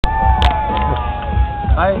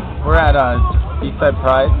Hi, we're at Eastside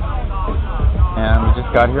Pride, and we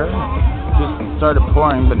just got here. Just started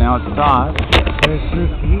pouring, but now it's stopped.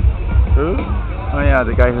 Who? Oh yeah,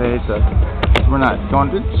 the guy who hates us. We're not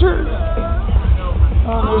going to church.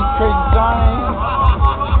 Oh, there's Crazy Johnny.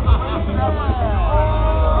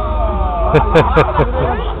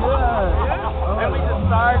 And we just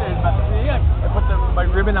started, but see, I put my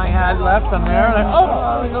ribbon I had left on there, and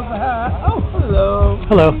there goes the hat. Oh, hello.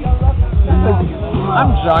 Hello.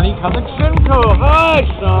 I'm Johnny Kazakshenko. Hi,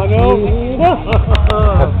 Shawno.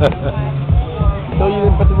 So you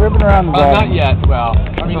didn't put the ribbon around the ball? Not yet. Well,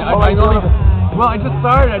 I mean, I just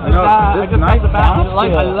started. I just nice got the basket.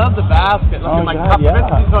 I love the basket. Look at my cup.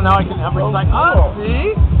 Yeah. So now I can have recycle. Oh,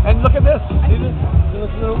 see? And look at this. See this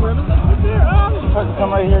little ribbon that's right there? Oh, It's supposed to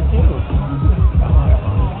come right here too.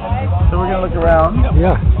 So we're gonna look around.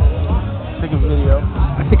 Yeah. Take a video.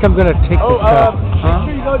 I think I'm gonna take this. Make sure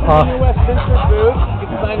you go to the New Westminster booth. You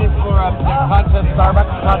can sign in for their contest,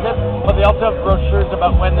 Starbucks contest. But they also have brochures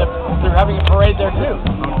about when they're having a parade there too.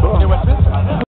 Oh, cool. New Westminster.